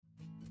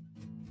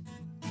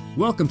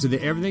Welcome to the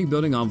Everything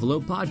Building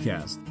Envelope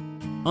podcast.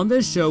 On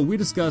this show, we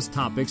discuss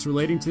topics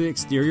relating to the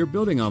exterior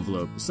building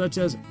envelope, such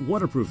as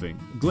waterproofing,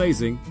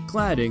 glazing,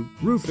 cladding,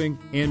 roofing,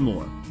 and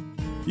more.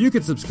 You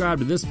can subscribe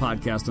to this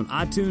podcast on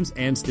iTunes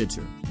and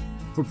Stitcher.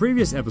 For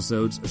previous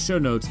episodes, show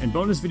notes, and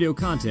bonus video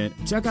content,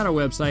 check out our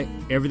website,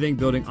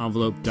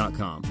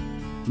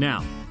 everythingbuildingenvelope.com.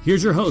 Now,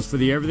 here's your host for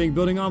the Everything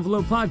Building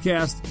Envelope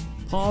podcast,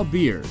 Paul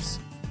Beers.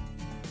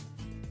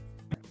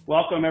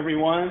 Welcome,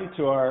 everyone,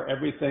 to our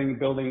Everything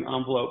Building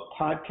Envelope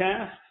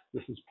podcast.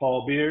 This is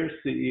Paul Beers,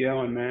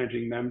 CEO and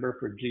Managing Member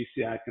for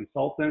GCI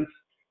Consultants,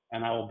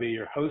 and I will be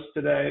your host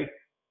today.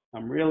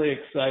 I'm really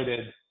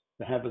excited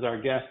to have as our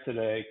guest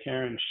today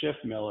Karen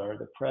Schiffmiller,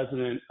 the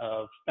President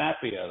of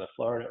FAPIA, the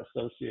Florida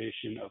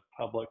Association of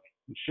Public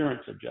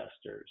Insurance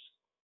Adjusters.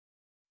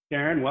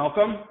 Karen,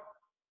 welcome.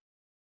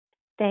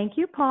 Thank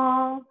you,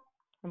 Paul.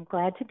 I'm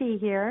glad to be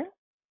here.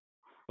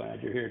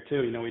 Glad you're here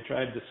too. You know, we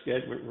tried to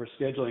we're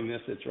scheduling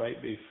this. It's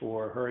right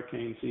before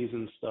hurricane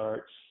season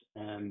starts,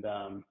 and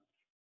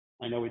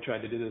I know we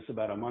tried to do this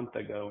about a month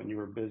ago, and you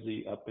were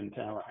busy up in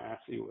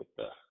Tallahassee with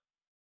the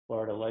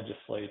Florida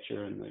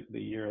legislature and the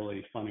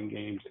yearly fun and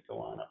games that go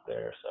on up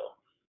there. So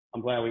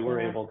I'm glad we were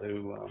able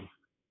to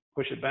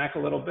push it back a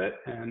little bit,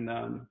 and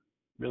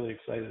really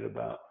excited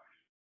about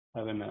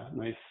having a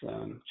nice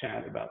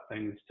chat about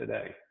things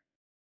today.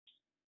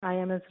 I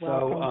am as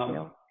well. So, thank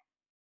you.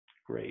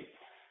 Great.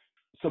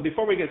 So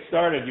before we get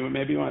started, you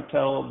maybe want to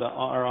tell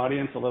our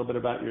audience a little bit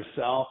about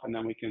yourself, and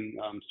then we can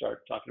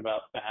start talking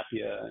about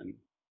FAPIA and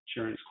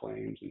insurance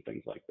claims and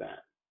things like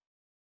that.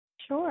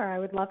 Sure, I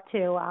would love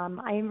to.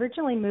 I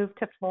originally moved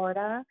to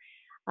Florida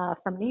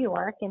from New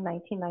York in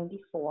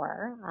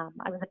 1994.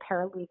 I was a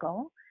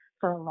paralegal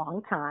for a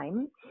long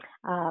time,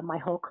 my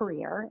whole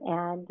career,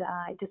 and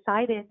I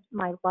decided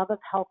my love of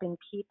helping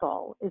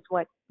people is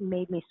what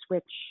made me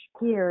switch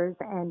gears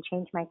and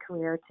change my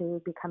career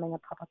to becoming a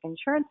public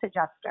insurance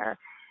adjuster.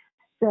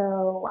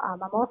 So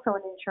I'm also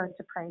an insurance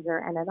appraiser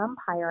and an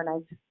umpire, and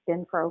I've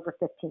been for over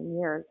 15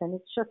 years, and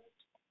it's just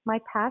my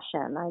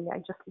passion. I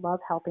just love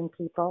helping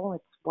people.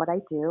 It's what I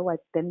do. I've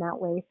been that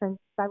way since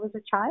I was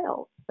a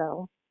child.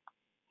 So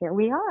here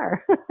we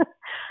are.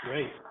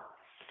 Great.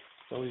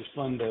 It's always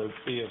fun to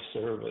be of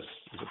service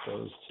as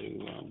opposed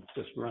to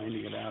just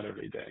grinding it out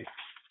every day.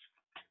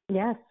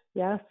 Yes,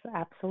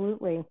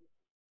 absolutely.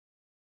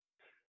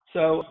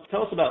 So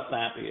tell us about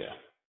FAPIA.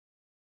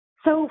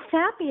 So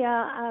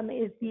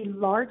FAPIA is the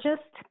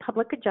largest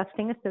public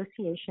adjusting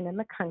association in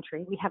the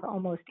country. We have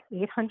almost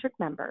 800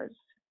 members,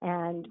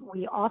 and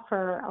we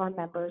offer our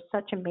members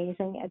such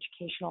amazing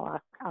educational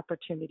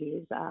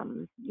opportunities.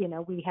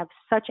 We have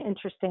such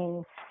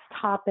interesting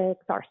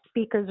topics. Our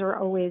speakers are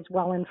always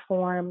well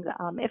informed.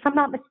 If I'm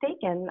not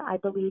mistaken, I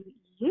believe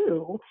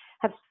you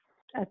have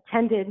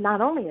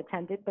not only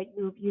attended, but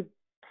you've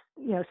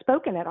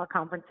spoken at our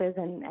conferences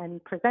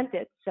and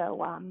presented.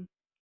 So,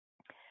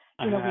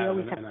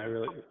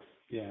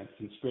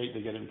 it's great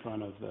to get in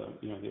front of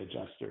the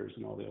adjusters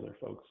and all the other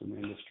folks in the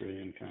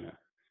industry and kind of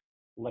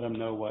let them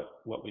know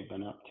what we've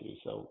been up to.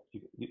 So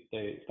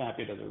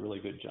FAPIA does a really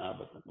good job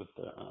with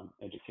the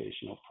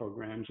educational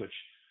programs, which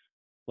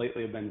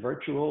lately have been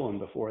virtual, and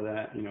before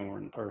that, we're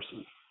in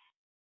person.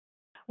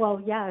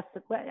 Well, yes.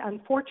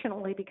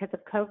 Unfortunately, because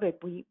of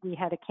COVID, we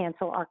had to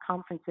cancel our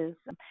conferences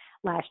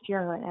last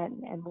year,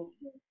 and we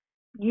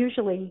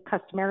usually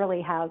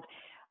customarily have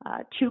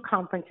two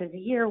conferences a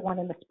year, one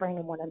in the spring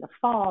and one in the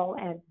fall.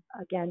 And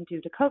again,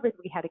 due to COVID,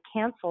 we had to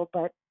cancel.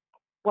 But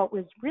what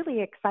was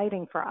really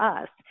exciting for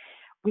us,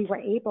 we were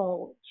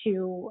able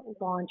to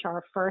launch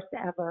our first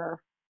ever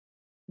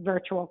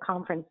virtual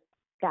conference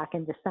back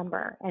in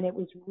December, and it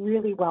was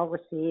really well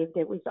received.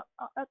 It was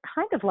a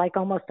kind of like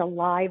almost a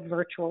live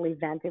virtual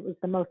event. It was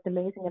the most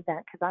amazing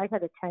event because I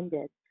had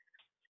attended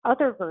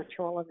other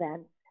virtual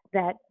events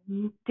that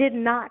did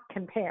not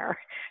compare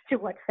to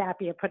what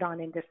FAPIA put on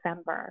in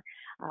December.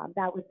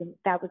 That was an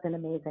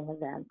amazing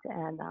event,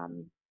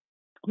 and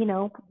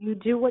you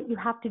do what you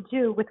have to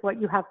do with what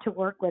you have to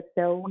work with.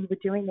 So we were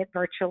doing it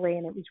virtually,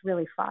 and it was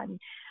really fun.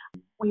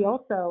 We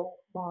also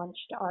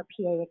launched our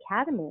PA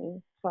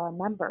Academy for our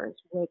members,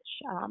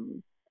 which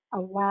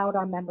allowed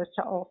our members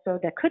to also,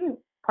 that couldn't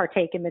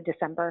partake in the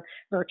December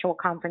virtual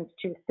conference,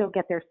 to still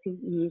get their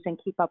CEs and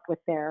keep up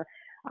with their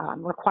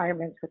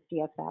requirements with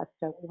DFS.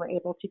 So we were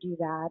able to do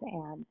that,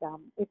 and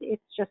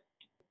it's just,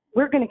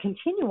 we're going to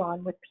continue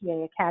on with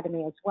PA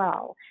Academy as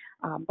well,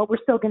 but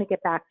we're still going to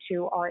get back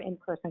to our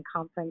in-person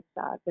conference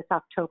this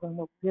October, and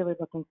we're really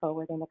looking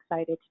forward and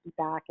excited to be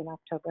back in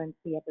October and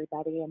see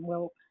everybody, and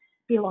we'll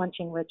be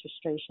launching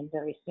registration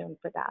very soon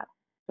for that.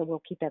 So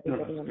we'll keep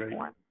everybody informed.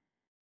 Great.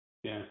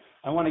 Yeah,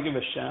 I want to give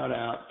a shout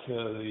out to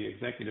the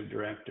executive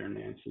director,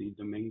 Nancy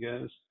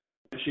Dominguez.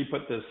 She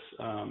put this,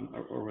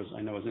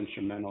 was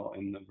instrumental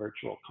in the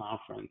virtual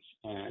conference,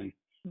 and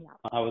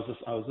I was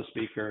a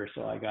speaker,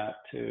 so I got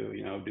to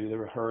do the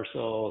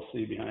rehearsal,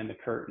 see behind the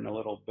curtain a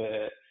little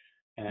bit,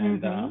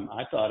 and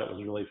I thought it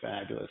was really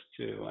fabulous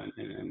too.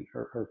 And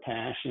her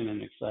passion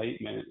and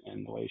excitement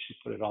and the way she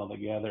put it all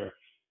together,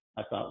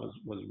 I thought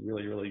was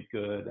really, really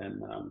good.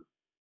 And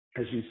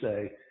as you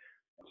say,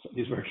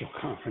 these virtual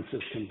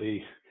conferences can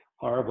be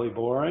horribly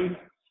boring.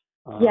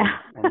 Yeah.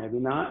 Or maybe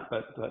not,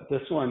 but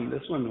this one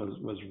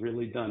was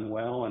really done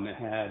well, and it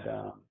had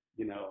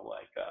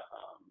like a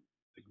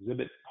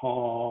exhibit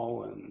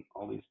hall and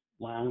all these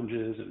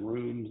lounges and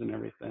rooms and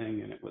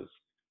everything, and it was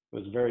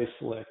very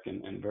slick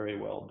and very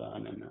well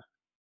done, and a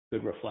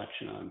good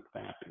reflection on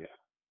FAPIA.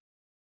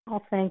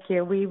 Oh, thank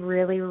you. We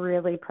really,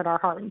 really put our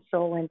heart and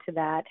soul into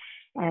that,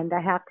 and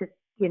I have to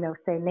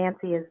say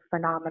Nancy is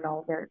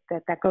phenomenal.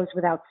 That goes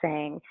without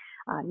saying.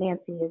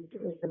 Nancy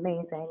is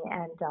amazing,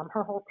 and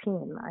her whole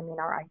team. I mean,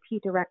 our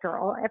IT director,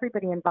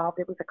 everybody involved.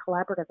 It was a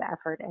collaborative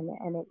effort, and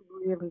it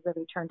really,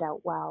 really turned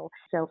out well.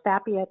 So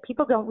FAPIA,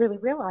 people don't really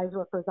realize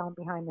what goes on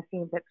behind the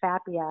scenes at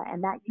FAPIA,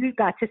 and that you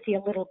got to see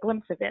a little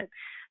glimpse of it.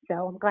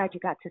 So I'm glad you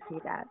got to see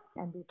that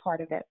and be part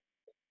of it.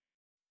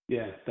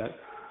 Yeah, that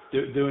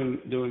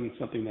doing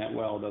something that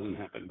well doesn't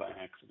happen by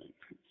accident.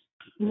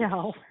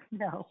 No.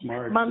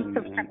 Months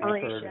of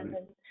preparation.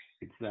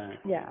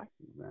 Exactly. Yeah.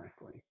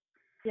 Exactly.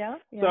 Yeah.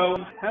 So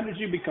how did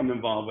you become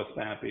involved with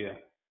FAPIA?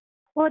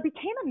 Well, I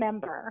became a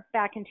member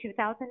back in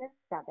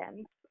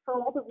 2007 for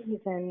all the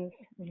reasons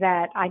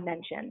that I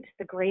mentioned,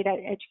 the great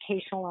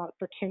educational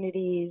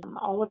opportunities,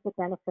 all of the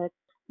benefits.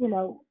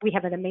 We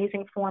have an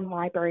amazing form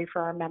library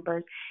for our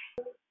members.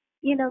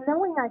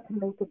 Knowing I can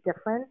make a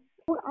difference.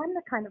 I'm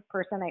the kind of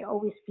person I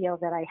always feel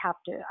that I have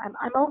to,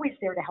 I'm always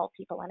there to help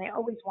people, and I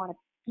always want to,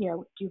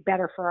 do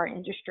better for our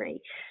industry.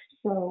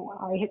 So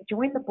I had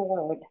joined the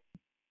board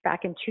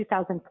back in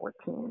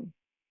 2014.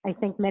 I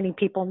think many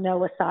people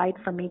know, aside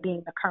from me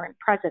being the current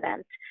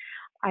president,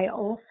 I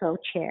also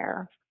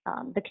chair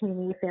the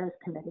Community Affairs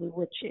Committee,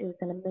 which is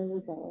an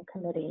amazing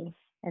committee,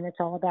 and it's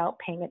all about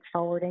paying it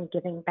forward and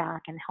giving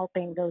back and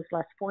helping those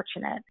less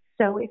fortunate.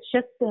 So it's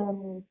just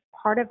been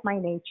part of my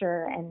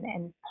nature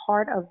and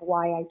part of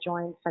why I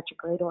joined such a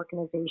great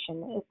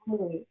organization. It's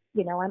really,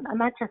 I'm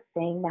not just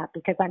saying that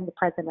because I'm the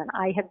president.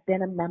 I have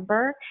been a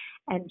member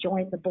and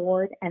joined the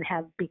board and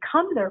have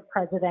become their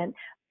president,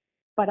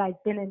 but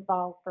I've been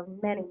involved for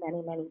many,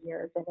 many, many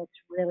years, and it's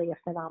really a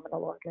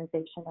phenomenal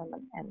organization.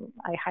 And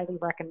I highly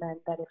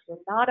recommend that if you're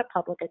not a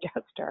public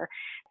adjuster,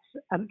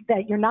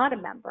 that you're not a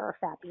member of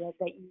FAPIA,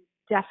 that you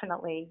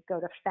definitely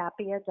go to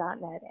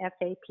FAPIA.net,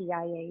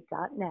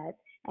 FAPIA.net,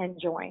 and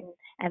join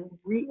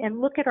and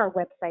look at our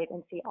website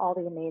and see all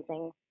the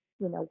amazing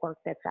work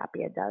that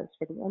FAPIA does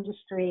for the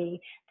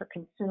industry, for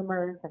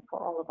consumers, and for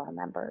all of our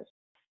members.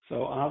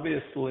 So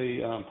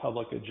obviously,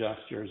 public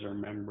adjusters are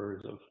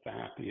members of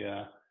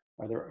FAPIA.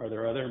 Are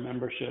there other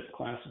membership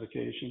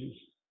classifications?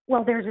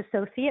 Well, there's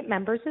associate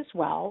members as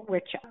well,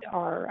 which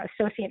are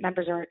associate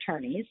members are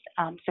attorneys.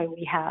 So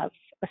we have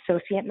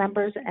associate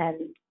members,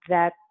 and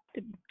that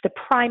the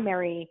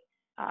primary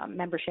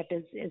membership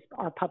is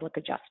our public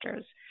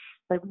adjusters.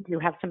 But we do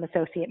have some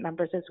associate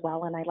members as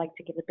well, and I'd like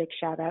to give a big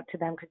shout out to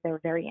them because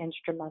they're very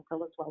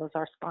instrumental, as well as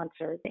our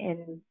sponsors,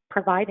 in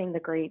providing the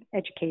great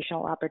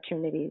educational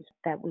opportunities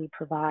that we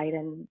provide.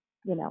 And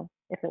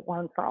if it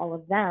weren't for all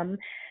of them,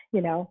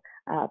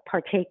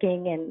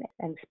 partaking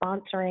and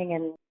sponsoring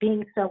and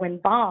being so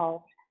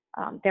involved,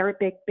 they're a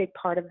big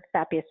part of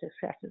FAPIA's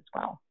success as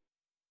well.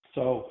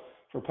 So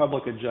for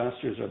public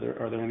adjusters, are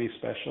there any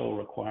special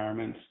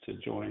requirements to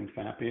join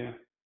FAPIA?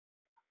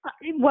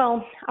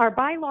 Well, our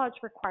bylaws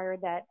require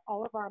that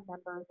all of our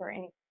members are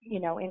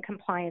in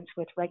compliance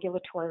with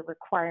regulatory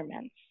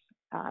requirements,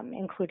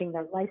 including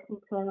their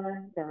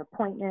licensure, their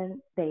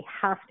appointment. They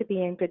have to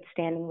be in good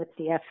standing with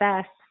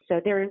DFS.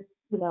 So there's,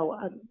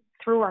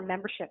 through our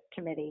membership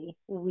committee,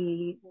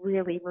 we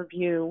really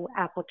review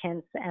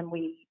applicants, and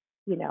we,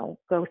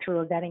 go through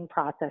a vetting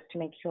process to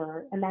make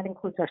sure, and that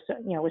includes our,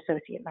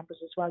 associate members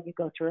as well. You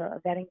go through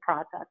a vetting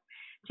process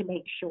to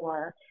make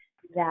sure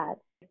that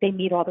they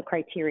meet all the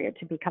criteria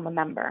to become a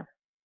member.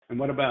 And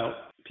what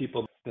about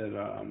people that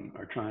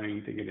are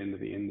trying to get into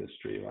the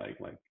industry, like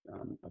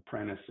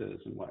apprentices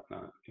and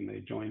whatnot? Can they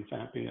join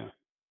FAPIA?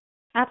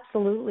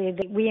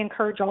 Absolutely. We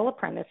encourage all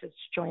apprentices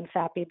to join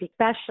FAPIA,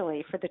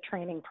 especially for the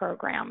training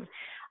program.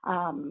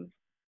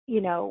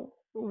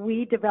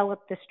 We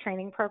developed this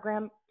training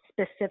program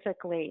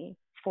specifically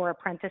for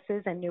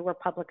apprentices and newer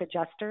public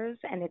adjusters,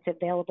 and it's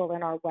available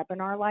in our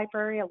webinar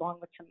library, along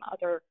with some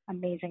other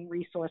amazing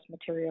resource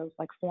materials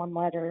like form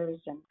letters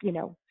and,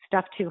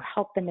 stuff to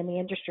help them in the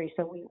industry.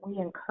 So we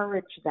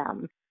encourage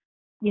them,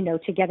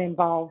 to get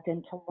involved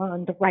and to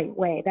learn the right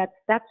way.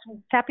 That's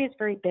FAPIA is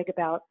very big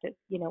about,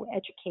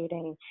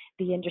 educating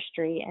the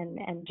industry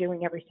and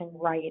doing everything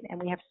right. And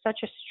we have such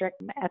a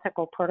strict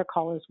ethical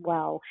protocol as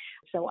well.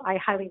 So I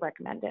highly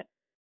recommend it.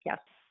 Yes.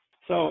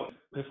 So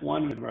if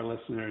one of our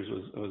listeners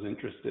was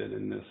interested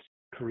in this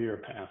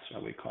career path,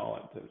 shall we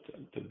call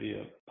it, to be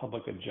a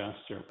public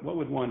adjuster, what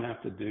would one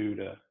have to do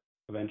to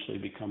eventually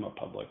become a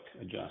public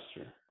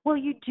adjuster? Well,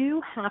 you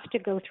do have to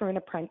go through an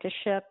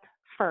apprenticeship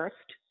first.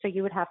 So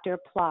you would have to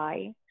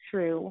apply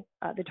through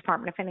the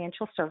Department of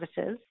Financial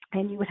Services,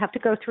 and you would have to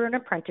go through an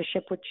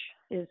apprenticeship, which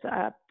is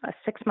a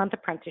 6-month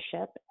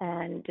apprenticeship,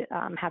 and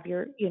have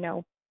your,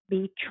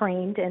 be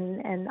trained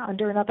and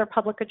under another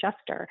public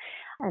adjuster.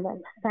 And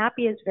then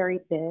FAPI is very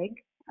big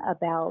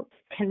about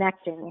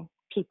connecting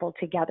people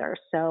together.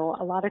 So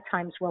a lot of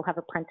times we'll have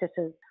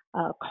apprentices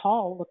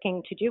call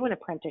looking to do an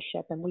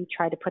apprenticeship, and we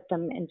try to put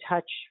them in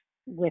touch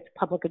with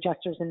public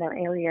adjusters in their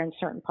area and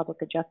certain public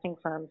adjusting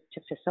firms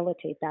to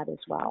facilitate that as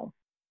well.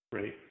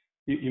 Great.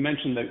 You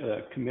mentioned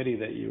the committee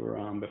that you were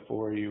on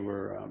before you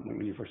were,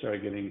 when you first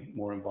started getting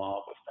more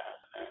involved with that,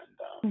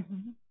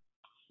 and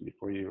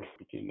before you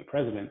became the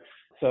president.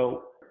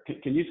 So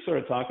can you sort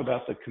of talk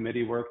about the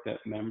committee work that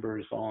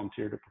members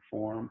volunteer to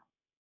perform?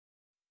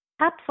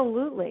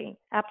 Absolutely.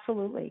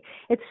 Absolutely.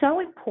 It's so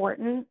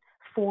important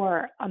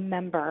for a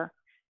member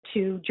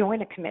to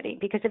join a committee,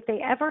 because if they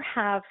ever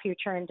have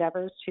future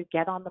endeavors to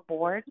get on the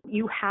board,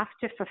 you have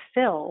to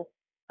fulfill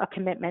a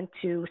commitment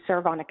to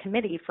serve on a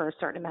committee for a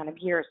certain amount of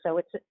years.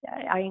 So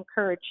I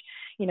encourage,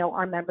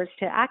 our members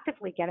to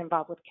actively get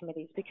involved with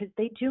committees, because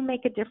they do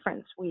make a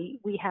difference. We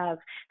have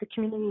the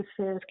Community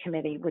Affairs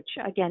Committee, which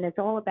again is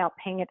all about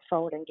paying it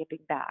forward and giving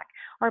back.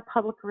 Our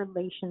Public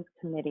Relations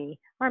Committee,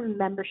 our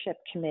Membership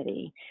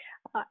Committee,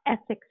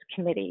 Ethics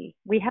Committee.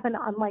 We have an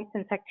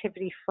Unlicensed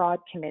Activity Fraud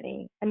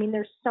Committee. I mean,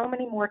 there's so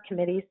many more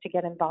committees to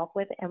get involved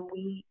with, and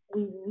we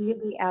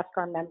really ask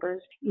our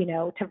members,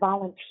 to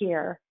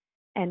volunteer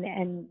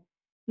and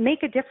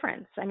make a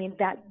difference. I mean,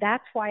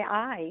 that's why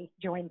I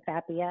joined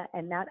FAPIA,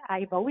 and that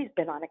I've always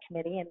been on a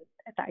committee. And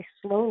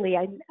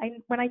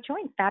when I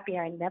joined FAPIA,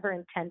 I never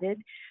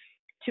intended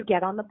to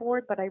get on the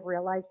board, but I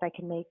realized I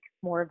can make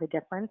more of a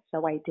difference.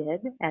 So I did,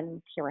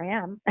 and here I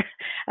am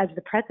as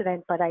the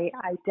president. But I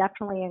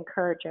definitely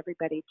encourage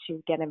everybody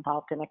to get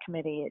involved in a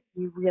committee.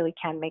 You really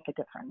can make a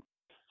difference.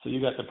 So you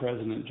got the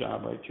president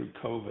job right through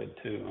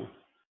COVID too, huh?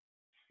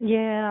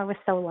 Yeah, I was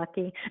so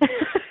lucky.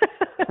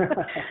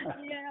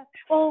 Yeah.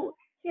 Well,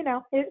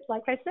 it's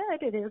like I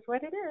said, it is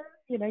what it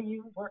is.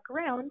 You work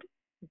around,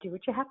 do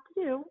what you have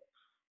to do.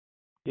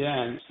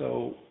 Yeah, and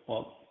so,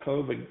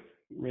 COVID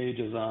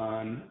raged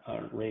on.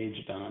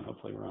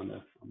 Hopefully, we're on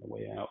the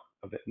way out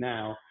of it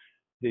now.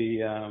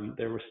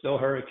 There were still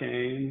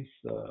hurricanes.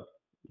 The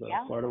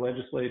Florida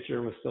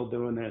legislature was still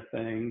doing their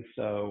thing,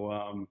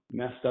 so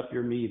messed up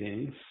your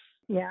meetings.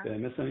 Yeah. Did I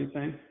miss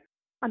anything?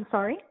 I'm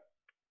sorry?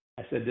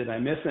 I said, did I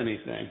miss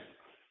anything?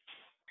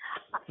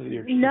 So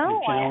your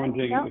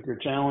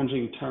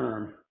challenging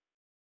term.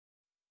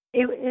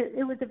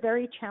 It was a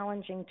very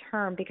challenging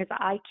term, because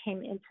I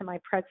came into my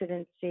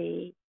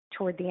presidency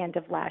toward the end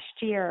of last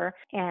year,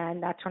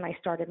 and that's when I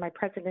started my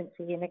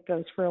presidency, and it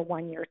goes for a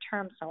 1-year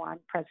term. So I'm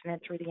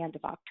president through the end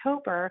of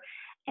October,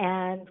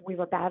 and we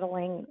were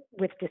battling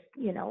with this,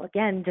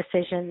 again,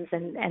 decisions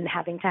and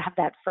having to have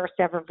that first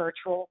ever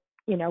virtual,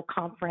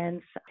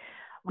 conference.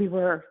 We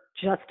were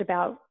just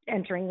about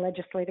entering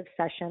legislative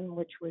session,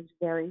 which was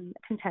very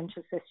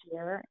contentious this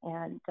year,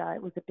 and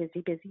it was a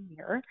busy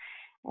year.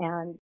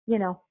 And,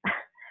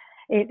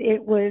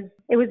 it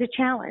was a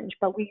challenge,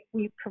 but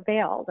we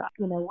prevailed.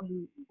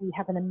 We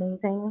have an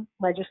amazing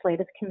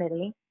legislative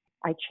committee.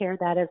 I chair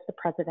that as the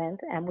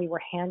president, and we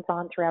were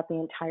hands-on throughout the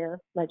entire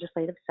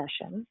legislative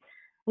session.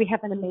 We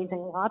have an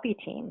amazing lobby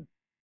team,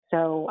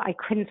 so I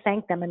couldn't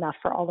thank them enough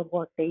for all the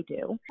work they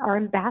do. Our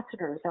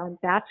ambassador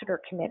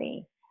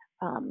committee,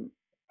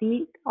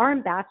 our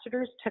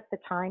ambassadors took the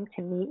time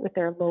to meet with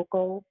their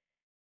local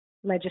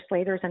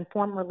legislators and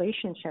form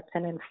relationships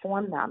and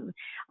inform them,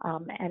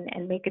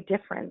 and make a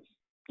difference,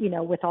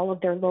 with all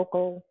of their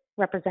local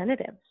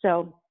representatives.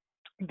 So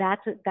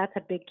that's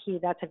a big key.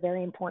 That's a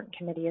very important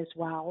committee as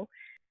well.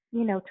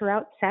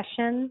 Throughout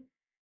session,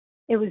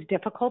 it was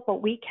difficult,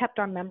 but we kept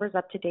our members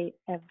up to date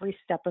every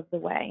step of the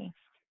way.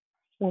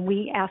 When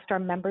we asked our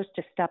members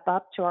to step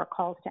up to our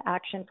calls to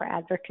action for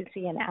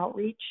advocacy and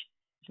outreach,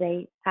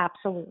 they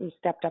absolutely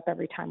stepped up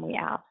every time we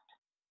asked.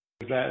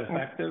 Was that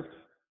effective?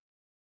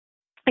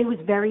 It was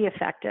very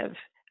effective,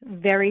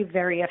 very,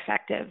 very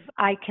effective.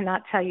 I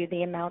cannot tell you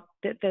the amount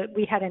that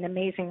we had an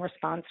amazing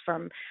response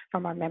from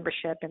our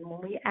membership. And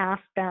when we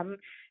asked them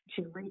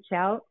to reach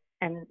out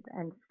and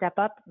step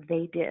up,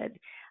 they did.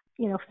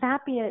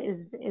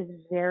 FAPIA is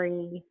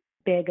very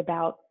big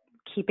about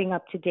keeping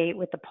up to date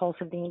with the pulse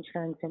of the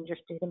insurance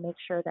industry to make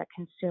sure that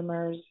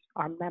consumers,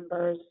 our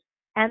members,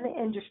 and the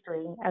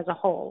industry as a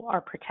whole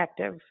are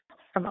protective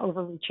from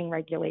overreaching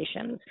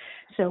regulations.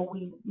 So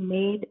we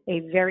made a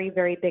very,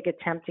 very big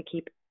attempt to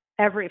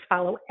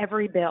follow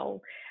every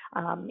bill,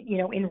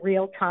 in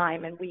real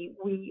time. And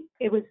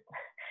it was,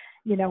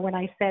 when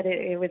I said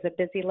it was a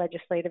busy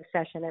legislative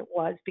session, it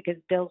was, because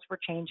bills were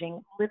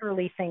changing.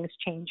 Literally, things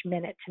change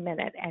minute to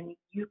minute, and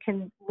you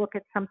can look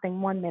at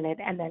something 1 minute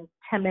and then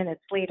 10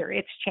 minutes later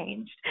it's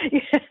changed.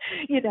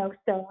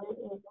 So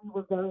we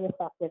were very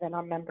effective, and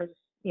our members,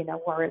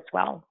 were as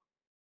well.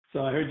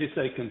 So I heard you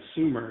say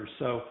consumers.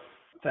 So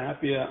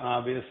FAPIA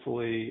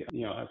obviously,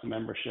 has a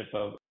membership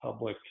of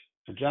public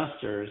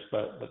adjusters,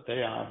 but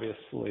they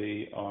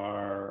obviously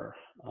are,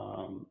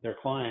 their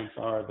clients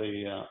are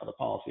the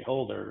policy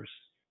holders.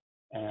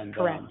 And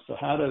so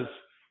how does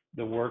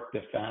the work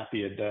that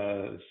FAPIA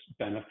does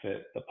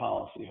benefit the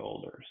policy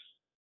holders?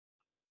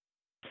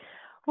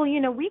 Well,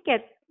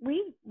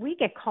 we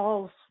get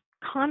calls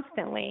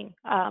constantly.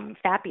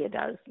 FAPIA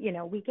does.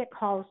 We get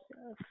calls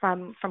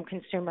from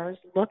consumers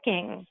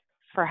looking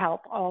for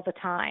help all the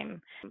time,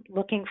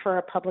 looking for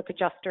a public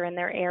adjuster in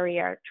their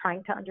area,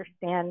 trying to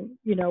understand,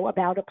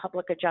 about a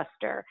public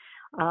adjuster.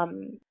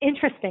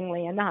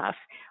 Interestingly enough,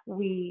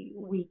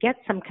 we get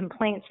some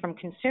complaints from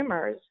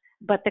consumers,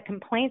 but the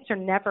complaints are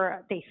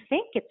never, they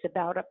think it's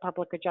about a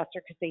public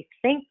adjuster because they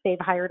think they've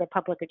hired a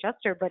public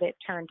adjuster, but it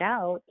turned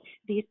out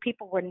these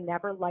people were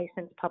never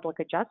licensed public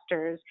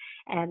adjusters,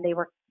 and they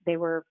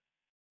were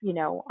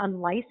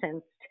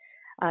unlicensed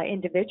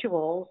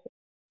individuals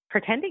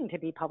pretending to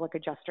be public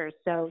adjusters.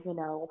 So,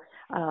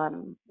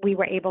 we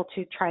were able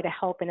to try to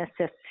help and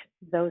assist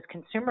those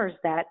consumers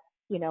that,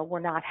 were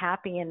not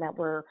happy and that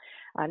were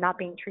not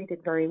being treated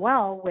very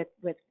well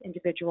with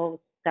individuals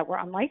that were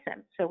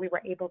unlicensed. So we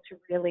were able to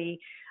really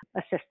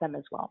assist them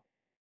as well.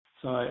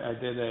 So I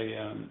did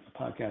a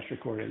podcast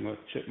recording with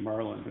Chip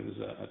Merlin, who's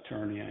an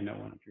attorney. I know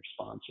one of your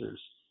sponsors.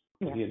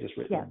 Yeah. He had just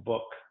written a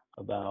book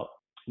about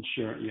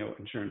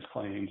insurance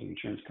claims and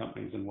insurance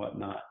companies and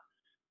whatnot.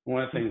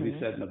 One of the things he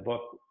said in the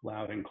book,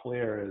 loud and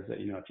clear, is that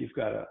if you've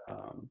got a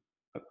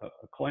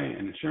claim,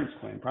 an insurance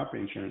claim,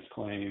 property insurance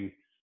claim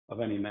of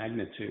any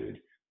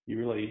magnitude, you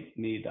really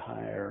need to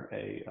hire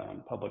a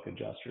public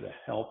adjuster to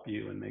help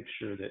you and make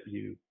sure that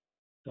you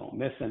don't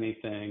miss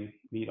anything,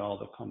 meet all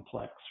the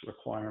complex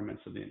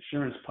requirements of the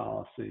insurance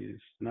policies.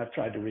 And I've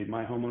tried to read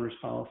my homeowner's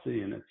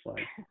policy, and it's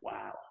like,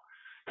 wow.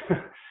 So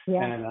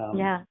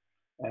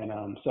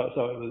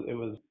it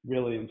was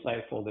really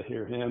insightful to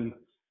hear him,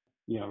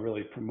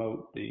 really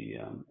promote the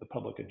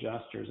public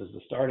adjusters as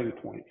the starting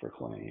point for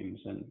claims,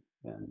 and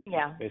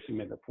basically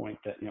made the point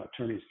that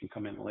attorneys can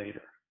come in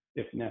later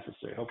if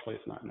necessary. Hopefully,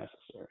 it's not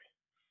necessary.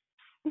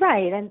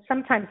 Right, and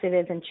sometimes it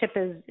is. And Chip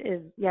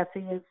is yes, he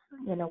is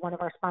one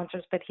of our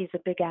sponsors, but he's a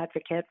big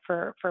advocate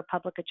for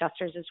public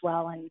adjusters as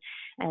well. And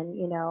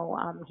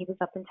he was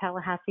up in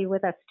Tallahassee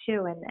with us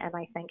too, and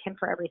I thank him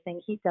for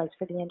everything he does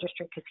for the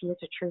industry, because he is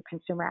a true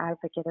consumer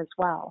advocate as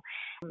well.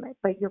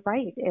 But you're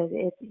right,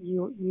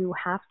 you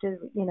have to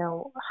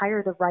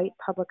hire the right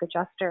public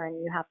adjuster,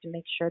 and you have to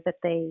make sure that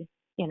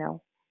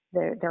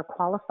they're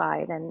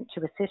qualified and to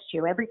assist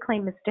you. Every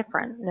claim is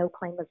different. No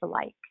claim is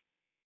alike.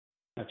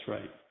 That's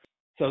right.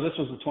 So this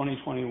was the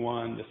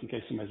 2021, just in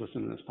case somebody's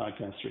listening to this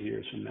podcast 3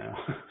 years from now,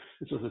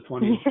 this was the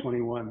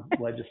 2021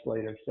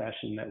 legislative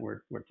session that we're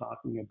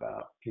talking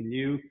about. Can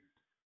you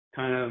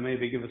kind of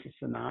maybe give us a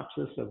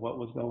synopsis of what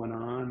was going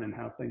on and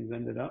how things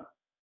ended up?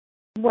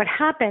 What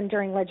happened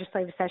during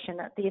legislative session,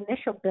 the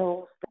initial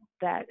bills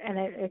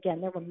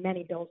again, there were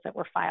many bills that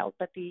were filed,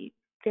 but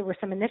there were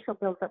some initial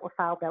bills that were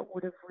filed that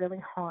would have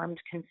really harmed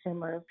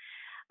consumers.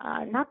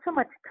 Not so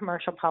much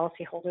commercial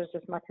policyholders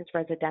as much as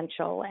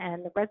residential.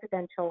 And the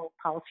residential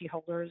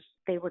policyholders,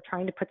 they were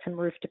trying to put some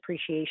roof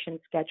depreciation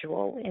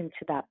schedule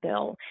into that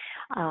bill.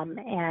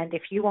 And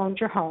if you owned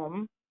your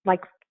home,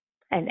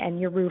 and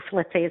your roof,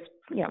 let's say, is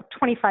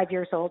 25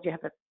 years old, you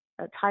have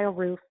a tile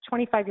roof,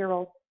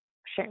 25-year-old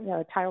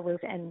tile roof,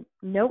 and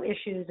no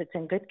issues, it's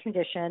in good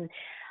condition.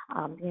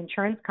 The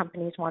insurance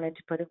companies wanted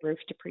to put a roof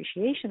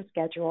depreciation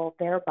schedule,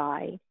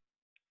 thereby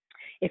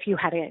if you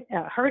had a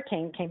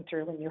hurricane came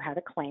through and you had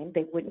a claim,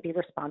 they wouldn't be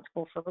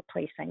responsible for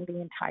replacing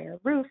the entire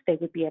roof. They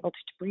would be able to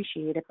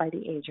depreciate it by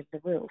the age of the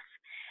roof.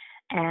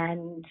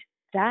 And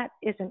that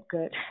isn't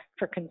good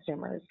for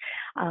consumers.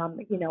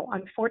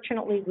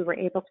 Unfortunately, we were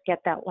able to get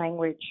that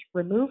language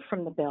removed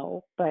from the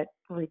bill, but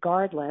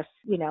regardless,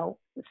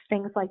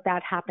 things like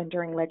that happen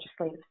during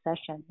legislative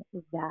session,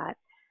 that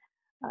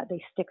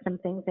they stick some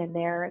things in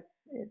there,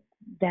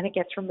 then it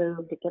gets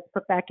removed, it gets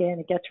put back in,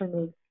 it gets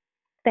removed.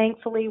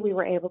 Thankfully, we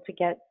were able to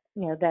get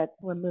that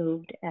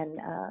removed, and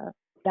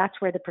that's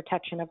where the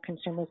protection of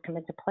consumers come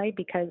into play,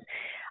 because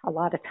a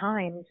lot of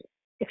times,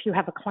 if you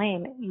have a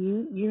claim,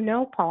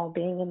 Paul,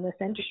 being in this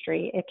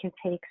industry, it can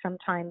take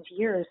sometimes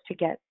years to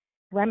get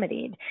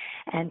remedied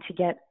and to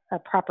get a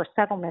proper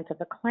settlement of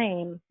a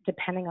claim,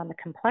 depending on the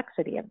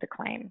complexity of the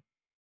claim.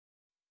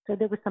 So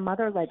there was some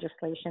other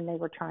legislation. They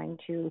were trying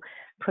to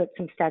put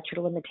some statute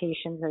of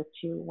limitations as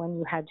to when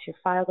you had to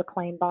file the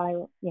claim by,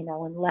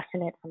 and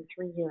lessen it from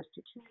 3 years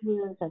to 2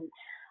 years. And,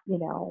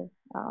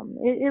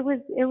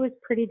 it was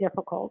pretty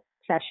difficult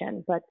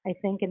session, but I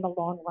think in the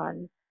long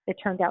run, it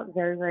turned out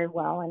very, very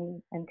well,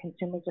 and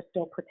consumers are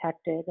still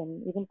protected.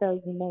 And even though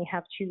you may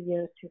have 2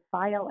 years to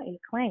file a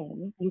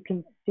claim, you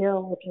can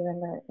still, if you're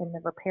in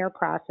the repair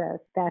process,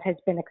 that has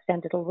been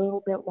extended a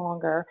little bit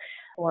longer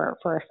for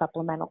a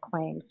supplemental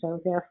claim. So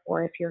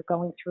therefore, if you're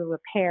going through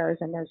repairs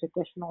and there's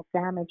additional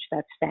damage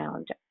that's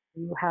found,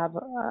 you have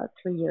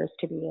 3 years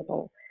to be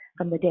able,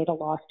 from the date of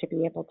loss, to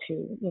be able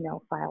to,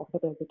 file for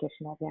those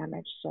additional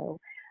damage. So,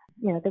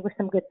 there were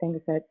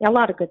a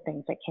lot of good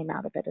things that came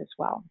out of it as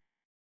well.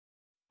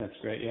 That's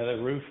great. Yeah,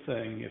 the roof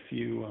thing, if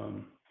you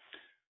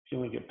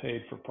only get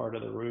paid for part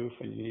of the roof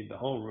and you need the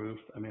whole roof,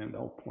 the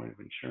whole point of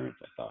insurance,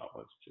 I thought,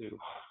 was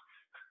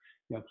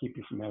to keep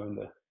you from having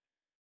to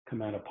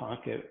come out of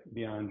pocket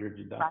beyond your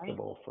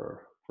deductible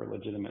for for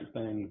legitimate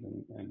things.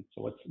 And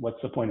so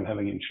what's the point of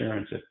having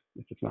insurance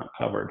if it's not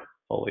covered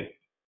fully?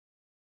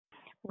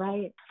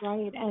 Right.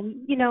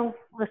 And,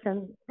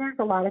 listen, there's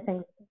a lot of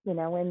things, in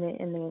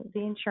the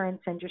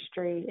insurance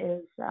industry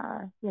is,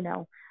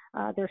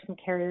 there's some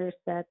carriers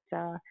that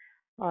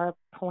are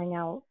pulling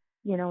out,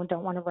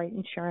 don't want to write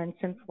insurance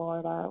in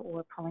Florida,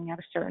 or pulling out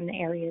of certain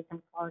areas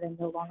in Florida and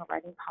no longer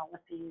writing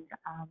policies,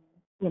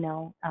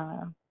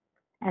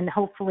 and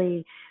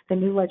hopefully the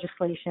new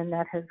legislation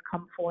that has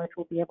come forth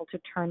will be able to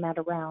turn that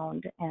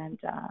around and,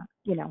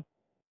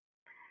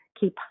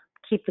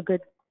 keep the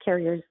good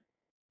carriers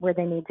where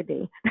they need to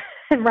be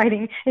and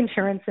writing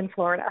insurance in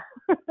Florida.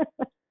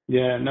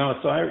 Yeah, no.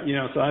 So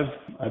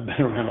I've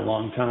been around a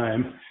long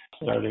time,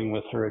 starting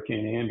with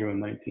Hurricane Andrew in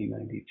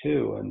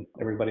 1992, and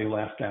everybody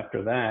left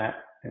after that.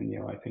 And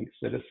I think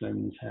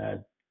Citizens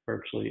had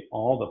virtually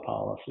all the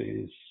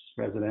policies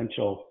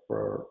residential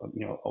for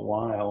a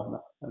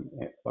while,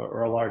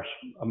 or a large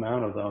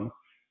amount of them.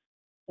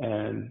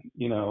 And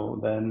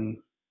then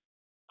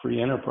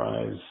free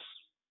enterprise,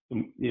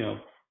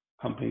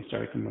 companies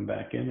started coming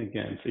back in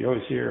again. So you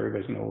always hear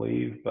everybody's going to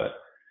leave, but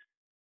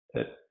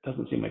it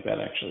doesn't seem like that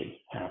actually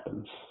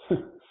happens.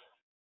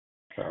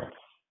 So.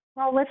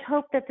 Well, let's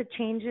hope that the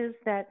changes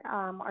that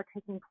are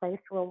taking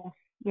place will,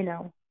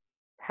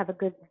 have a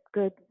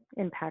good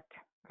impact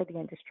for the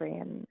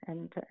industry,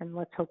 and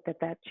let's hope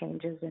that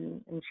changes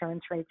and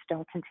insurance rates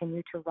don't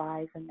continue to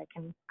rise and they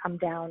can come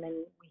down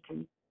and we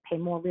can pay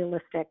more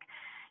realistic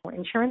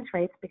insurance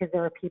rates, because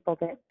there are people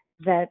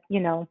that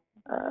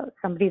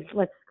somebody's,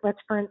 let's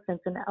for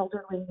instance, an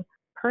elderly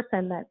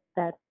person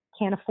that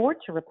can't afford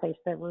to replace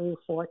their roof,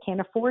 or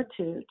can't afford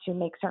to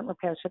make certain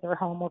repairs to their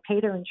home or pay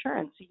their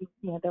insurance.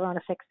 They're on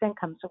a fixed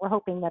income. So we're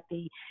hoping that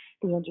the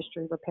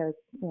industry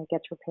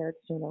gets repaired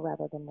sooner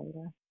rather than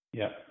later.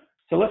 Yeah.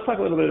 So let's talk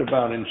a little bit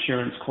about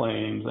insurance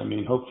claims. I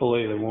mean,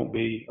 hopefully there won't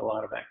be a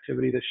lot of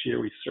activity this year.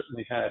 We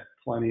certainly had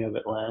plenty of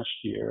it last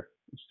year.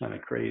 It's kind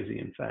of crazy,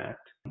 in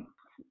fact.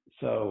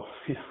 So,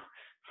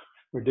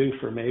 we're due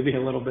for maybe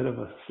a little bit of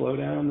a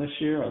slowdown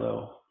this year,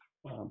 although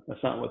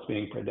that's not what's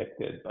being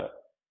predicted. But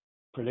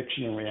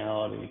prediction and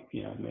reality,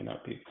 may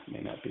not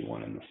be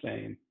one and the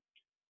same.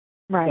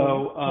 Right.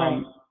 So,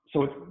 right.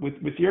 So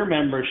with your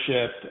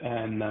membership,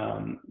 and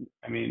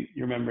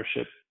your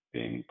membership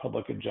being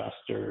public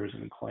adjusters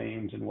and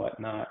claims and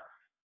whatnot,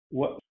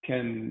 what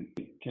can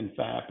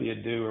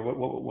FAPIA do, or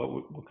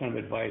what kind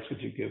of advice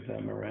would you give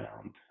them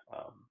around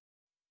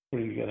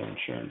putting together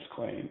insurance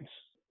claims?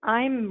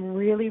 I'm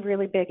really,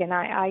 really big, and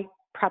I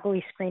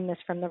probably scream this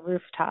from the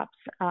rooftops.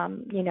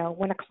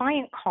 When a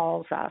client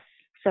calls us,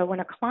 so when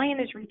a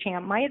client is reaching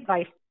out, my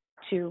advice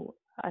to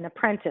an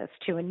apprentice,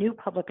 to a new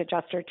public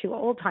adjuster, to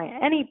old-time,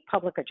 any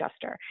public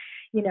adjuster,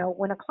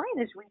 when a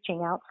client is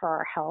reaching out for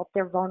our help,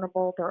 they're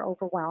vulnerable, they're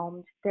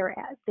overwhelmed,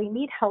 they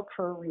need help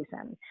for a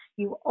reason.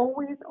 You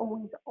always,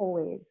 always,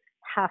 always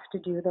have to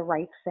do the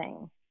right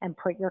thing and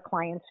put your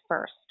clients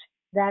first.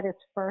 That is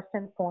first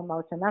and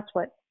foremost, and that's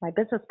what my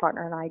business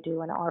partner and I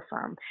do in our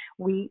firm.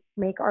 We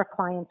make our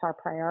clients our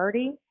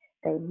priority.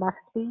 They must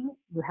be.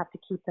 You have to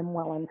keep them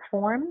well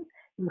informed.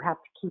 You have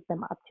to keep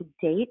them up to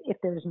date. If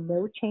there's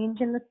no change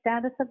in the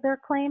status of their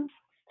claim,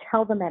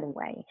 tell them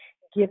anyway.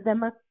 Give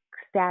them a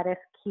status,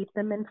 keep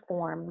them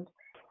informed,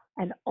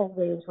 and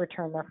always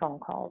return their phone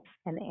calls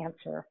and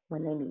answer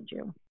when they need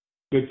you.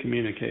 Good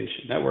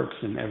communication. That works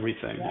in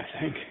everything, yes.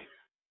 I think.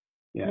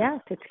 Yeah.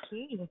 Yes, it's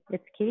key.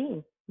 It's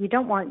key. You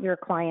don't want your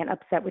client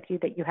upset with you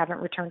that you haven't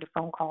returned a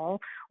phone call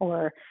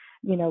or,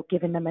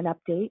 given them an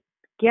update.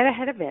 Get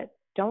ahead of it.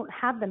 Don't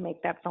have them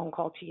make that phone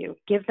call to you.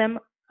 Give them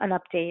an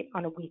update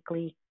on a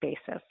weekly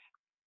basis.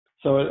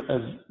 So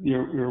as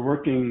you're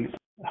working,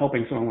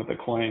 helping someone with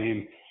a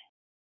claim,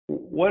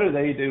 what do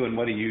they do and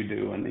what do you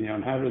do? And,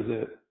 and how does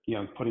it,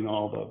 putting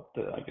all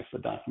the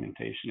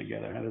documentation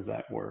together, how does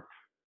that work?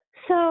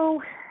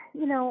 So,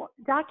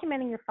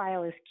 documenting your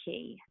file is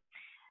key.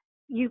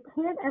 You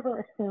can't ever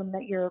assume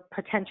that your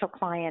potential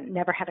client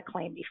never had a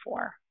claim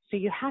before. So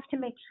you have to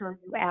make sure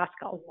you ask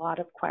a lot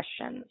of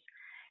questions.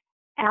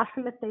 Ask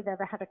them if they've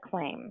ever had a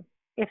claim.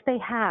 If they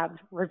have,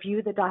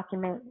 review the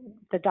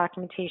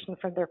documentation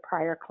for their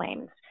prior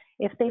claims.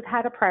 If they've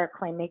had a prior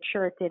claim, make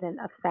sure it didn't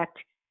affect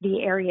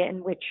the area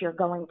in which you're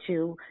going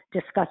to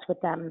discuss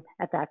with them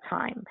at that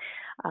time.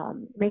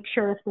 Make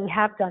sure if they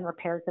have done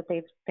repairs that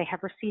they have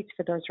receipts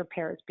for those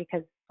repairs,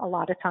 because a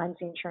lot of times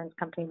the insurance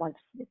company wants,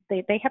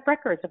 they have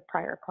records of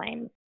prior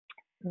claims.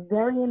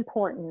 Very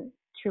important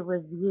to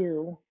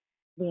review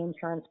the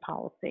insurance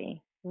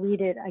policy.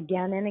 Read it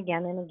again and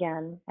again and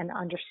again and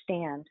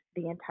understand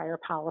the entire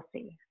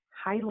policy.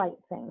 Highlight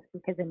things,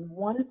 because in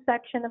one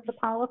section of the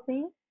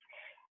policy,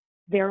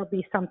 there will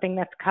be something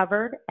that's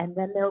covered, and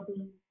then there will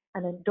be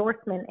an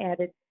endorsement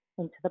added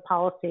into the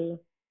policy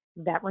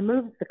that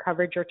removes the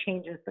coverage or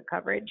changes the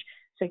coverage.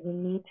 So you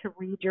need to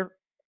read your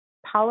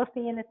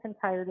policy in its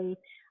entirety,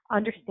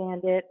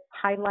 understand it,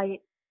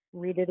 highlight,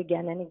 read it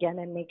again and again,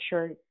 and make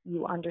sure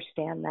you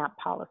understand that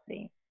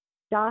policy.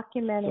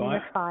 Documenting the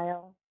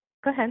file.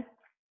 Go ahead.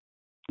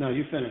 No,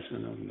 you finish.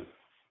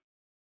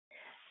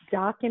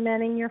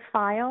 documenting your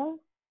file,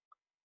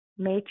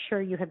 make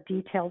sure you have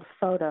detailed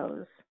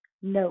photos,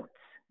 notes,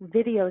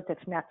 videos if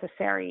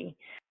necessary.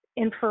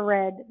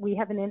 Infrared, we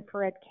have an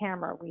infrared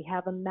camera. We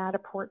have a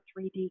Matterport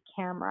 3D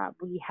camera.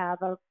 We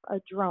have a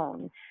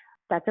drone.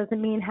 That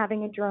doesn't mean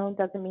having a drone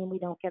doesn't mean we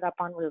don't get up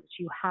on roofs.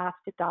 You have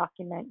to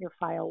document your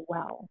file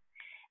well,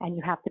 and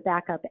you have to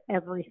back up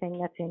everything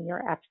that's in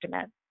your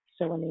estimate.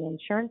 So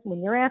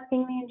when you're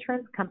asking the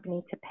insurance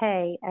company to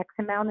pay X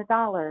amount of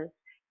dollars,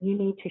 you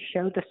need to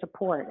show the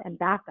support and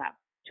back up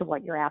to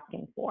what you're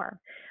asking for.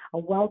 A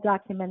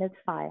well-documented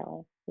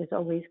file is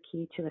always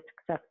key to a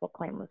successful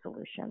claim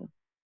resolution.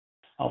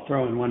 I'll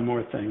throw in one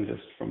more thing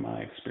just from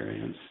my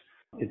experience.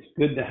 It's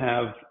good to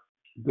have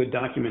good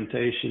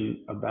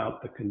documentation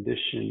about the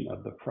condition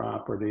of the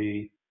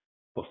property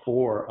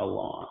before a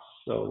loss.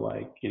 So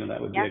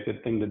that would be a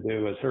good thing to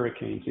do as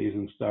hurricane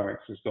season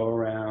starts, is go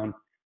around,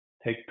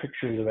 take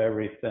pictures of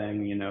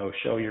everything,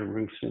 show your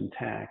roof's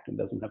intact and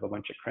doesn't have a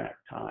bunch of cracked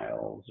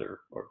tiles or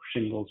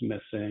shingles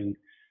missing.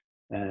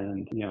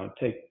 And,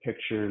 take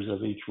pictures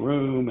of each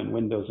room and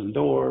windows and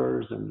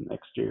doors and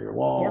exterior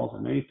walls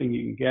and anything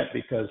you can get,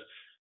 because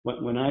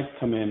when I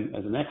come in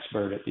as an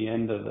expert at the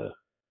end of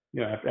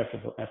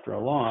after a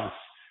loss,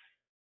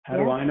 how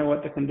do I know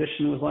what the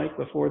condition was like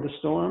before the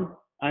storm?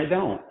 I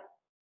don't.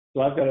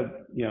 So I've got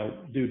to,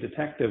 do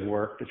detective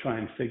work to try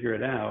and figure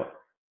it out.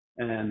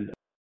 And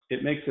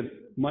it makes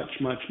it much,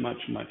 much, much,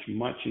 much,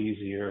 much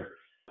easier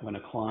when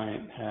a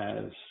client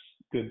has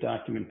good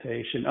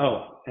documentation.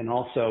 Oh, and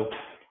also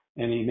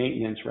any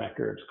maintenance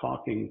records,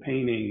 caulking,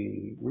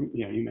 painting,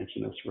 you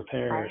mentioned this,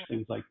 repairs,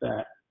 things like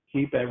that.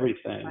 Keep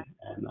everything,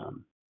 and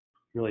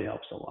really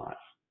helps a lot.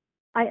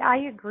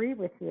 I agree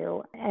with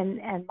you.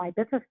 And my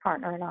business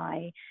partner and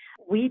I,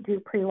 we do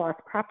pre-loss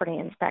property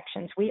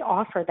inspections. We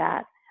offer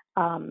that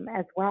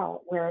as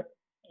well, where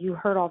you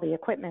heard all the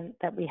equipment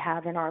that we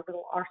have in our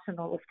little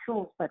arsenal of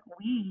tools, but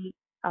we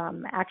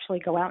actually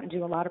go out and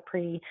do a lot of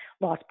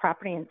pre-loss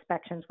property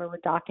inspections where we're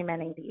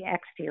documenting the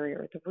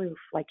exterior, the roof,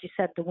 like you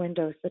said, the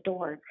windows, the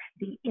doors,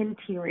 the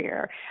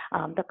interior,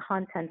 the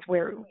contents,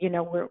 where,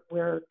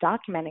 we're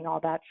documenting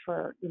all that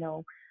for,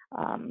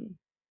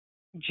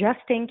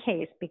 just in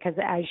case, because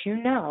as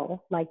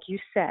like you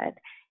said,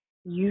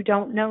 you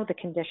don't know the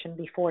condition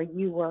before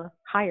you were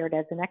hired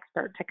as an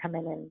expert to come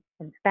in and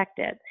inspect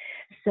it.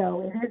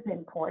 So it is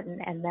important,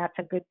 and that's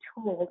a good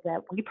tool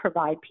that we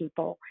provide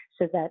people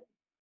so that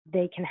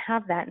they can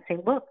have that and say,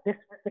 look, this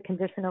was the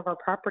condition of our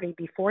property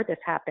before this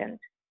happened.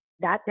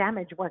 That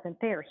damage wasn't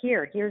there.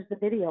 Here's the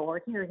video,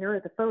 or here are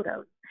the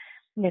photos.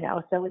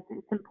 So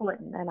it's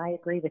important, and I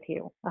agree with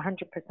you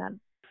 100%.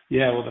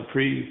 Yeah, well, the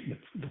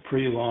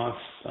pre-loss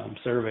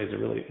surveys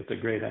it's a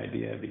great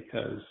idea,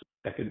 because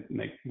that could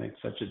make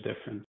such a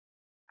difference.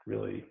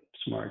 Really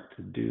smart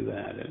to do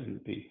that, and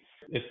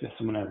if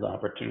someone has the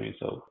opportunity.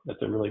 So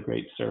that's a really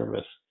great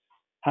service.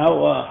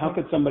 How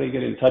could somebody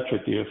get in touch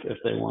with you if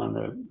they want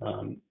to?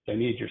 They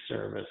need your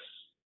service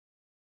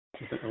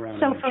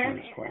around an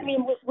insurance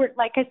claim. We're,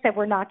 like I said,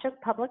 we're not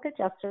just public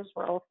adjusters.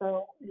 We're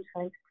also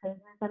insurance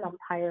claimants and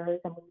umpires,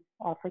 and we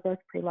offer those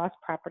pre-loss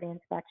property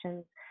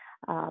inspections.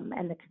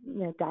 And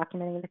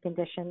documenting the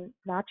condition,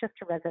 not just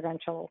to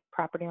residential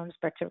property owners,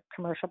 but to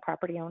commercial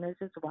property owners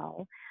as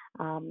well.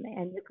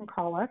 And you can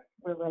call us.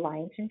 We're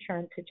Reliant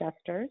Insurance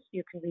Adjusters.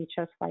 You can reach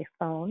us by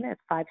phone at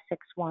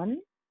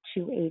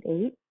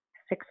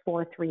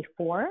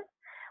 561-288-6434,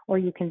 or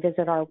you can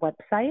visit our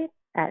website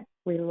at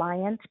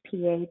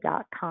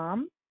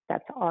reliantpa.com.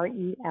 That's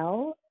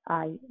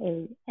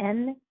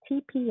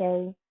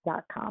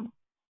RELIANTPA.com.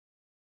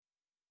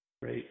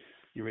 Great.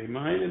 You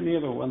reminded me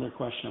of another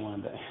question I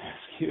wanted to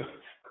ask you.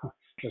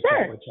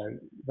 Sure. Which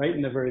right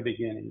in the very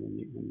beginning, when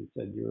you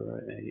said you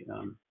were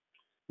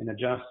an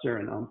adjuster,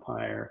 an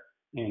umpire,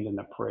 and an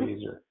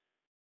appraiser.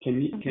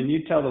 Can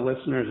you tell the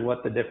listeners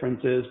what the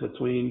difference is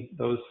between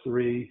those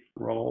three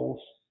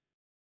roles?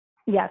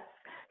 Yes.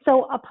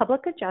 So a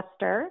public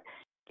adjuster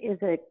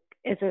is a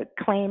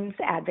claims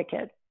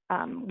advocate.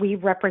 We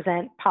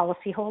represent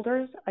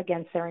policyholders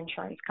against their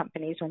insurance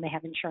companies when they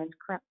have insurance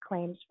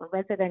claims for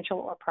residential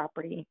or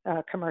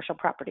commercial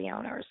property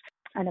owners.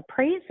 An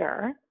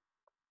appraiser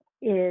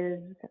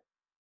is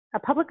a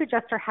public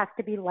adjuster has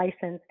to be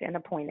licensed and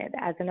appointed.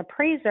 As an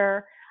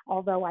appraiser,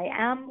 although I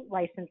am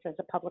licensed as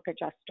a public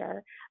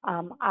adjuster,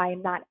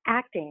 I'm not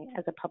acting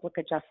as a public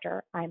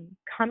adjuster. I'm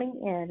coming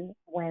in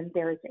when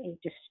there's a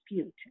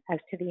dispute as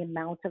to the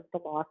amount of the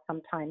loss,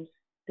 sometimes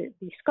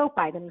the scope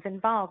items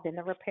involved in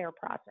the repair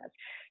process.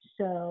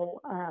 So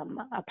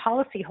a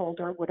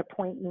policyholder would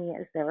appoint me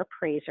as their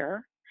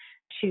appraiser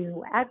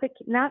to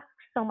advocate, not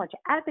so much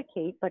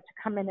advocate, but to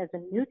come in as a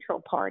neutral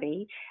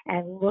party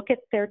and look at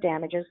their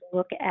damages,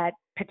 look at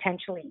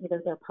potentially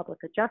either their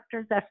public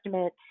adjuster's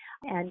estimate,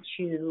 and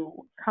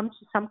to come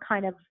to some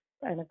kind of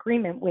an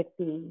agreement with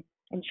the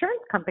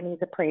insurance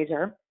company's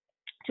appraiser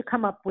to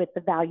come up with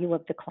the value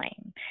of the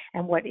claim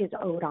and what is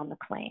owed on the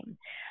claim.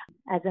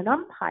 As an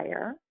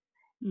umpire,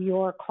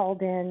 you're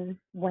called in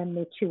when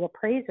the two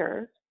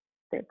appraisers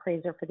the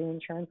appraiser for the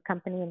insurance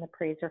company and the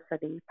appraiser for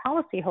the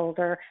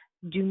policyholder,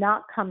 do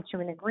not come to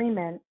an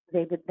agreement,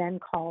 they would then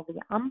call the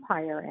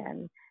umpire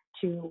in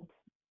to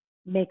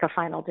make a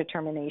final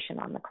determination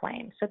on the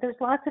claim. So there's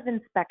lots of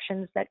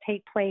inspections that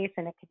take place,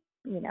 and it could,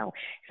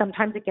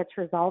 sometimes it gets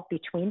resolved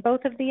between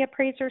both of the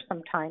appraisers,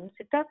 sometimes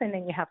it doesn't,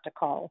 and you have to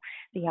call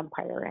the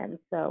umpire in.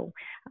 So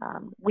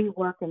we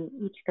work in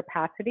each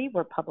capacity.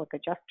 We're public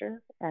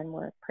adjusters, and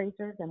we're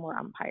appraisers, and we're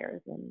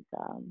umpires. And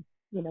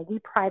we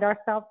pride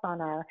ourselves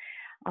on our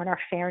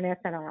fairness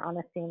and our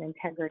honesty and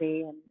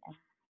integrity, and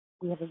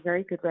we have a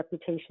very good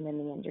reputation in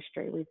the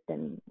industry. We've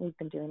been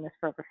doing this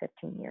for over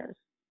 15 years.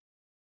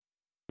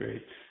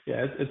 Great.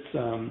 Yeah, it's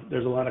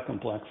there's a lot of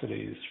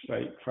complexities,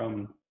 right,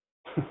 from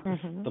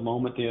the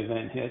moment the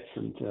event hits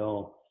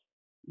until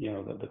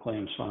the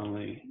claim's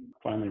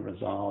finally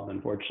resolved.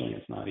 Unfortunately,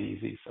 it's not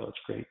easy, so it's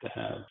great to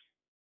have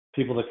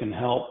people that can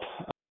help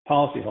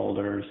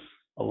policyholders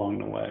along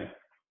the way.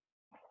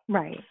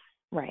 Right.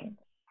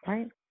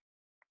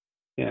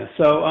 Yeah.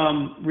 So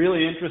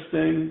really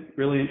interesting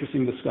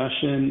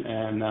discussion,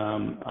 and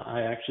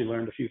I actually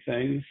learned a few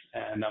things,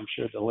 and I'm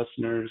sure the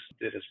listeners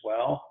did as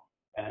well.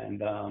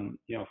 And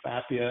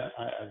FAPIA,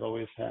 I've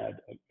always had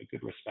a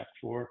good respect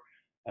for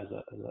as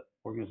an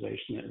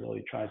organization that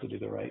really tries to do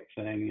the right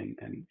thing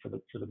and for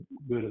the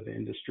good of the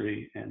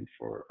industry and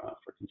for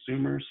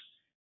consumers.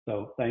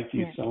 So thank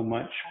you so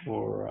much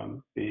for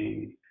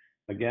being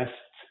a guest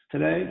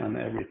today on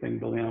the Everything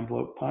Building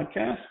Envelope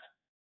podcast.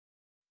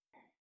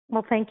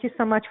 Well, thank you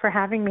so much for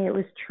having me. It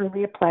was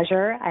truly a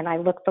pleasure, and I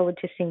look forward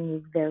to seeing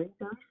you very,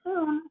 very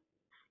soon.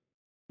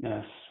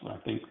 Yes, I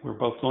think we're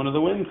both going to the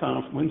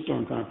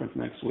Windstorm Conference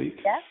next week.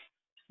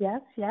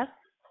 Yes.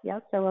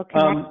 So we'll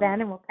connect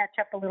then, and we'll catch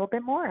up a little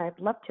bit more. I'd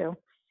love to.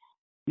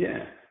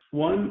 Yeah.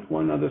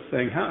 One other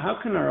thing. How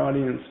can our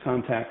audience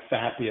contact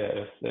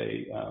FAPIA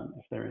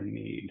if they're in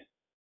need?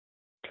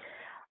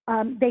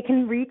 They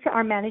can reach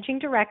our managing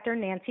director,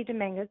 Nancy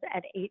Dominguez,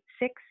 at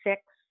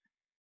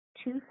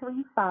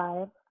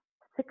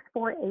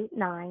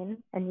 866-235-6489,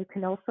 and you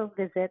can also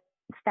visit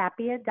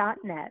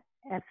FAPIA.net.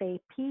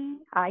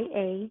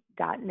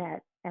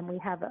 FAPIA.net, and we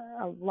have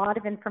a lot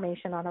of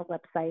information on our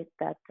website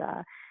that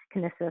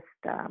can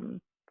assist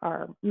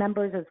our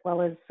members as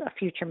well as a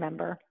future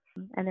member.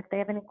 And if they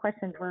have any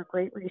questions, we're a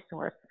great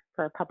resource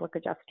for public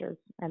adjusters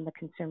and the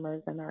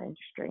consumers in our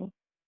industry.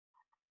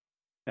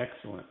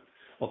 Excellent.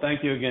 Well,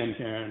 thank you again,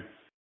 Karen.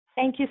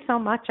 Thank you so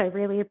much. I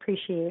really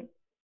appreciate it.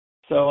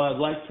 So I'd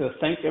like to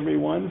thank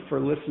everyone for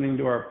listening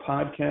to our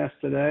podcast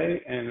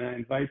today, and I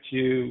invite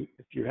you,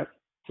 if you have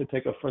to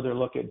take a further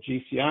look at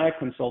GCI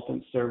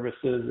Consultant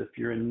Services if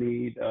you're in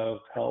need of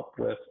help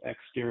with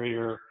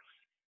exterior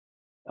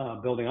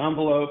building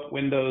envelope,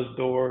 windows,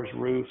 doors,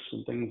 roofs,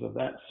 and things of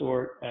that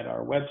sort at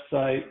our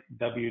website,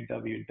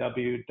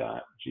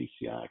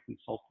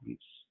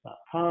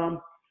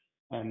 www.gciconsultants.com.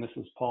 And this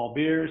is Paul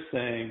Beers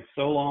saying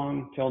so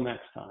long till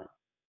next time.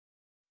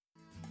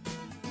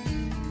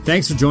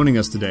 Thanks for joining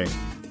us today.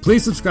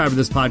 Please subscribe to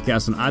this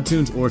podcast on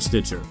iTunes or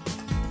Stitcher.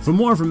 For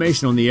more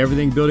information on the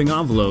Everything Building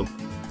Envelope,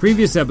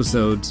 previous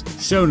episodes,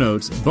 show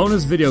notes,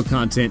 bonus video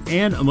content,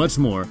 and much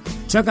more,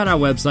 check out our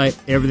website,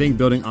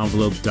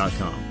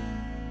 everythingbuildingenvelope.com.